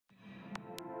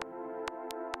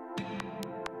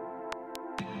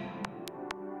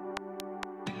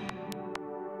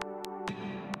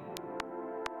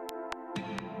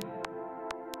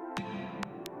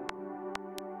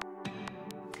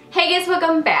guys,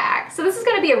 welcome back. So this is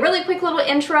going to be a really quick little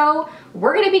intro.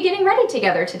 We're going to be getting ready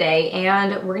together today,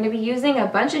 and we're going to be using a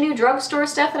bunch of new drugstore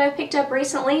stuff that I've picked up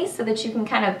recently so that you can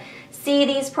kind of see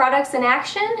these products in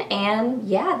action. And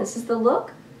yeah, this is the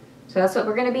look. So that's what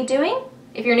we're going to be doing.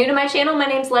 If you're new to my channel, my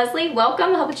name's Leslie.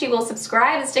 Welcome. I hope that you will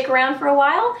subscribe and stick around for a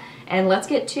while. And let's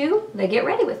get to the get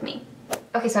ready with me.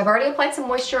 Okay, so I've already applied some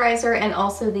moisturizer and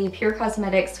also the Pure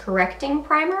Cosmetics Correcting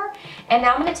Primer. And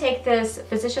now I'm going to take this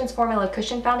Physicians Formula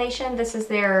Cushion Foundation. This is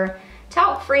their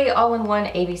talc-free all-in-one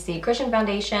ABC Cushion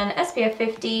Foundation, SPF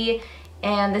 50,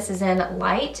 and this is in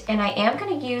Light. And I am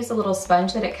going to use a little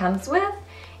sponge that it comes with,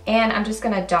 and I'm just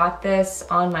going to dot this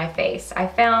on my face. I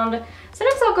found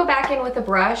sometimes I'll go back in with a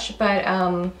brush, but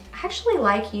I actually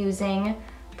like using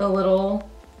the little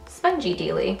spongy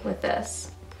dealy with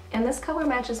this. And this color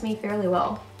matches me fairly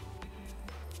well.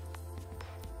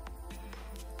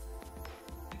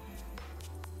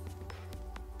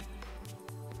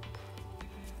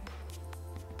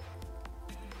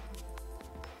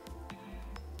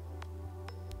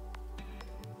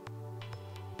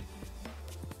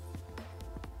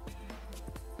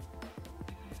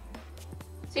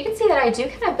 So you can see that I do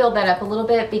kind of build that up a little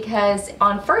bit because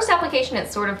on first application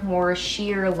it's sort of more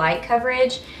sheer light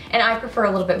coverage, and I prefer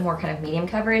a little bit more kind of medium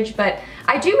coverage, but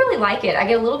I do really like it. I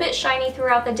get a little bit shiny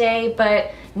throughout the day,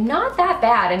 but not that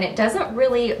bad, and it doesn't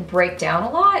really break down a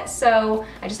lot, so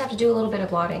I just have to do a little bit of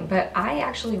blotting, but I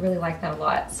actually really like that a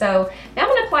lot. So now I'm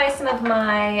going to apply some of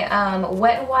my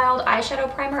Wet n Wild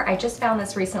eyeshadow primer. I just found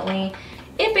this recently.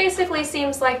 It basically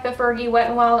seems like the Fergie Wet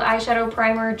n Wild eyeshadow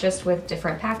primer, just with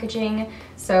different packaging.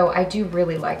 So I do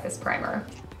really like this primer.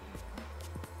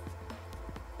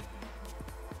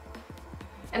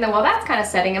 And then while that's kind of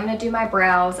setting, I'm going to do my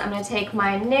brows. I'm going to take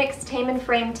my NYX Tame and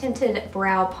Frame Tinted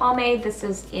Brow Pomade. This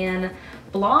is in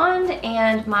Blonde,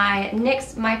 and my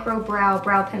NYX Micro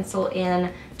Brow Pencil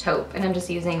in Taupe. And I'm just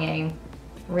using a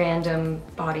random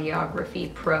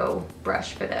Bodyography Pro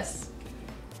brush for this.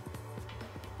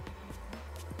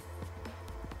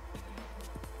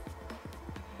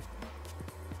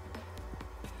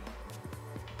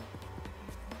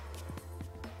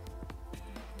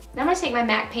 Now I'm going to take my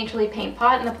MAC Painterly Paint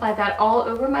Pot and apply that all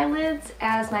over my lids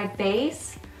as my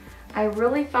base. I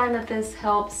really find that this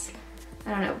helps,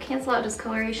 I don't know, cancel out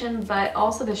discoloration, but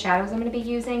also the shadows I'm going to be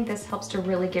using, this helps to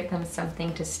really give them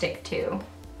something to stick to.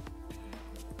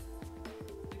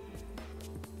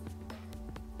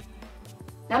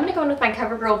 Now I'm going to go in with my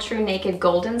CoverGirl True Naked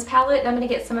Goldens palette, and I'm going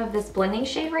to get some of this blending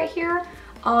shade right here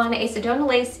on a Sedona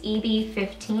Lace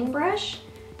EB15 brush.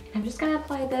 I'm just going to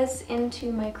apply this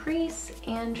into my crease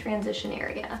and transition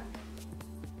area.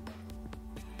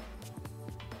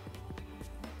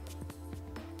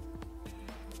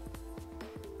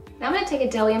 Now I'm going to take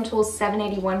a Delium Tools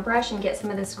 781 brush and get some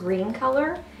of this green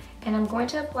color, and I'm going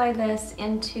to apply this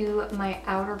into my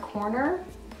outer corner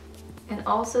and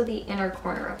also the inner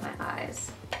corner of my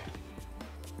eyes.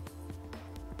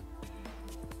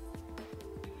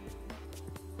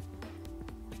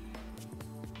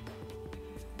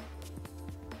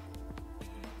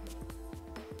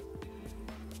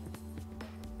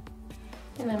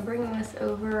 And I'm bringing this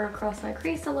over across my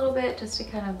crease a little bit just to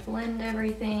kind of blend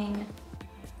everything.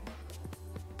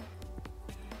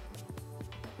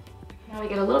 Now we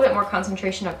get a little bit more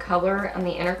concentration of color on the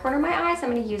inner corner of my eyes.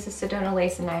 I'm going to use a Sedona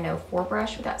Lace 904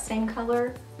 brush with that same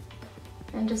color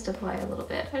and just apply a little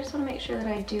bit. I just want to make sure that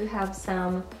I do have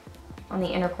some on the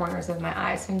inner corners of my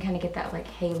eyes so I can kind of get that like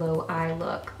halo eye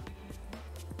look.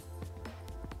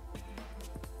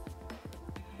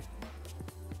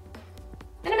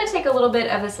 Take a little bit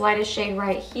of this lightest shade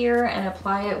right here and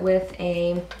apply it with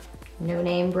a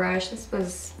no-name brush. This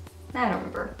was, I don't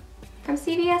remember, from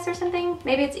CVS or something?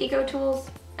 Maybe it's Eco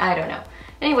Tools? I don't know.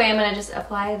 Anyway, I'm gonna just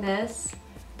apply this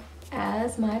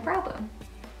as my brow bone.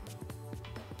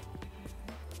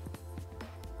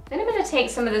 Then I'm gonna take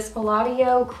some of this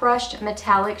Palladio Crushed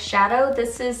Metallic Shadow.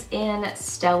 This is in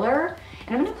Stellar,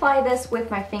 and I'm gonna apply this with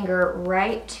my finger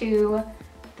right to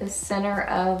the center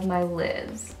of my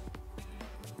lids.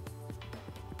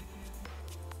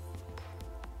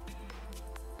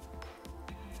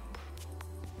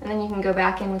 And then you can go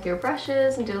back in with your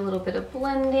brushes and do a little bit of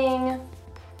blending. And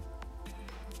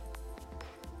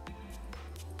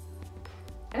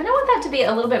then I want that to be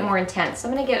a little bit more intense. So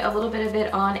I'm gonna get a little bit of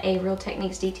it on a Real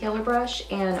Techniques detailer brush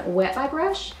and wet my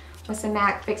brush with some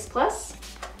MAC Fix Plus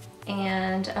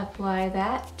and apply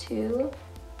that to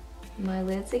my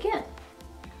lids again.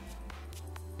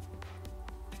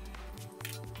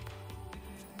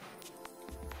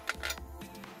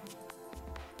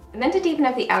 And then to deepen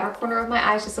up the outer corner of my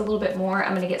eyes just a little bit more,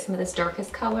 I'm gonna get some of this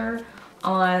darkest color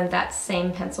on that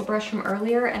same pencil brush from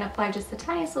earlier and apply just the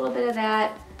tiniest little bit of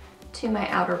that to my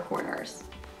outer corners.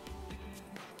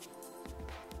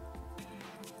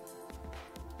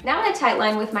 Now I'm going to tight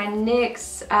line with my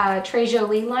NYX Très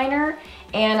Jolie liner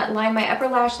and line my upper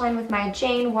lash line with my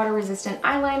Jane water resistant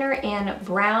eyeliner in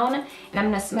brown, and I'm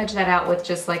going to smudge that out with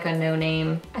just like a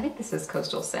no-name, I think this is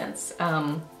Coastal Scents,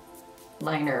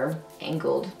 liner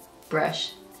angled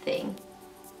brush thing.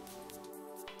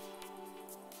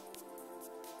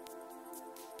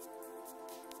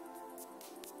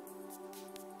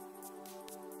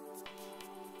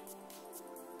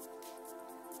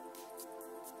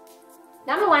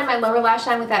 Now I'm going to line my lower lash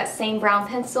line with that same brown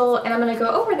pencil, and I'm going to go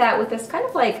over that with this kind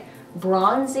of like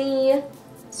bronzy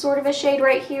sort of a shade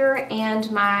right here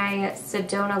and my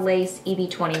Sedona Lace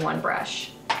EB21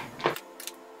 brush.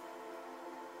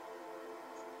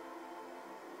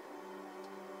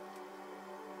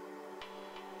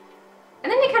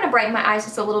 And then to kind of brighten my eyes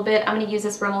just a little bit, I'm going to use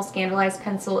this Rimmel Scandalized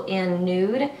pencil in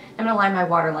Nude. I'm going to line my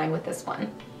waterline with this one.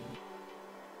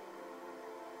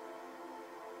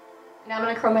 Now I'm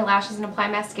going to curl my lashes and apply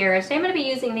mascara. Today I'm going to be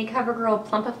using the CoverGirl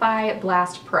Plumpify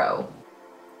Blast Pro.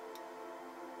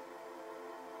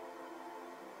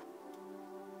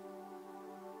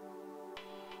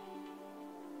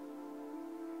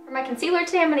 For my concealer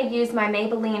today, I'm going to use my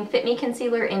Maybelline Fit Me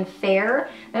Concealer in Fair.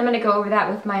 Then I'm going to go over that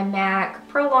with my MAC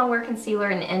Pro Longwear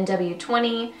Concealer in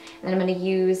NW20. And then I'm going to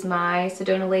use my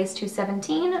Sedona Lace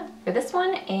 217 for this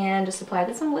one and just apply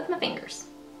this one with my fingers.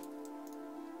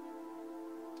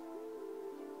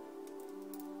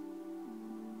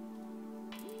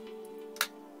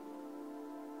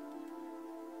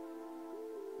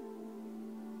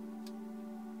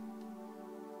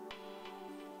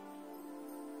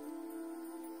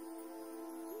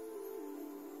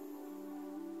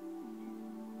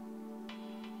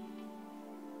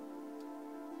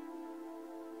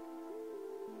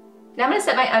 Now I'm going to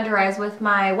set my under eyes with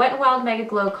my Wet n Wild Mega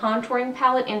Glow Contouring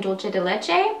Palette in Dulce de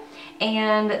Leche.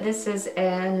 And this is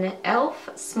an e.l.f.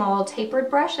 small tapered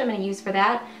brush I'm going to use for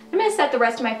that. I'm going to set the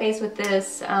rest of my face with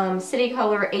this City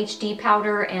Color HD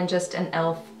powder and just an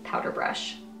e.l.f. powder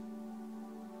brush.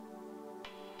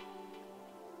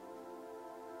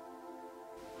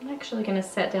 I'm actually going to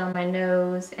set down my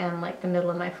nose and like the middle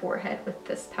of my forehead with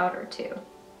this powder too.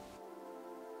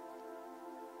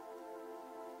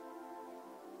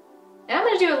 And I'm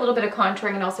going to do a little bit of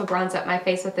contouring and also bronze up my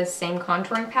face with this same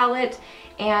contouring palette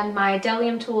and my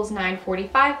Delium Tools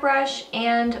 945 brush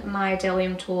and my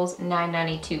Delium Tools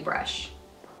 992 brush.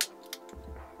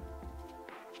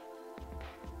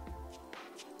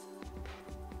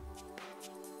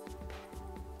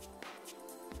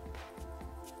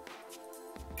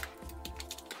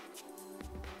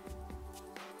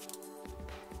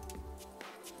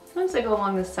 Sometimes I go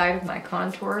along the side of my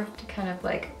contour to kind of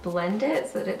like blend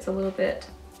it so that it's a little bit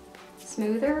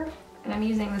smoother. And I'm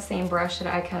using the same brush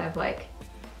that I kind of like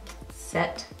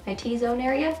set my T-zone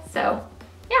area. So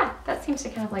yeah, that seems to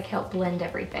kind of like help blend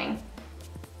everything.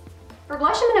 For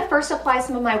blush, I'm going to first apply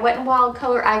some of my Wet n Wild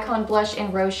Color Icon blush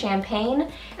in Rose Champagne.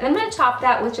 And I'm going to top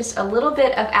that with just a little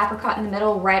bit of apricot in the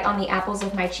middle right on the apples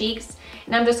of my cheeks.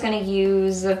 And I'm just going to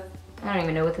use, I don't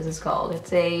even know what this is called.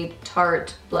 It's a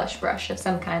Tarte blush brush of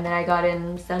some kind that I got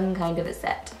in some kind of a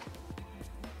set.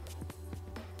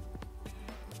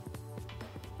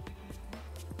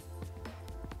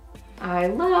 I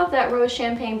love that Rose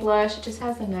Champagne blush. It just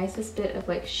has the nicest bit of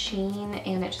like sheen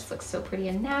and it just looks so pretty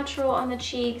and natural on the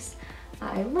cheeks.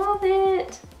 I love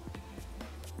it.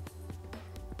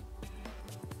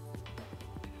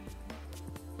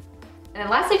 And then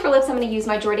lastly for lips, I'm going to use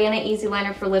my Jordana Easy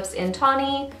Liner for Lips in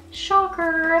Tawny,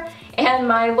 shocker, and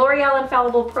my L'Oreal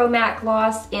Infallible Pro Matte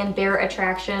Gloss in Bare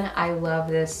Attraction. I love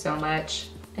this so much,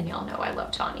 and y'all know I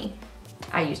love Tawny.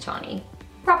 I use Tawny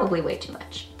probably way too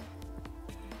much.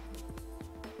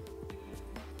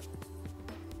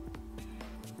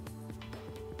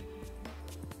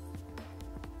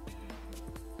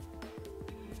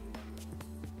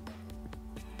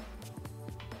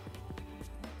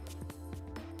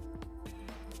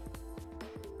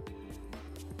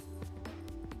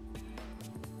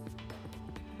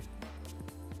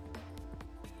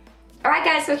 Alright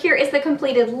guys, so here is the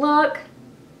completed look.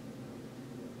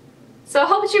 So I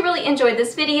hope that you really enjoyed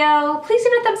this video. Please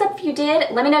give it a thumbs up if you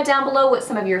did. Let me know down below what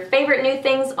some of your favorite new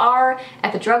things are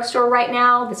at the drugstore right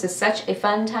now. This is such a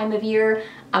fun time of year.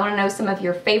 I want to know some of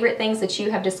your favorite things that you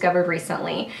have discovered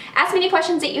recently. Ask me any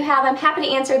questions that you have. I'm happy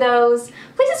to answer those.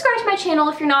 Please subscribe to my channel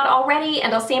if you're not already,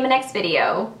 and I'll see you in the next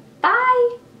video. Bye!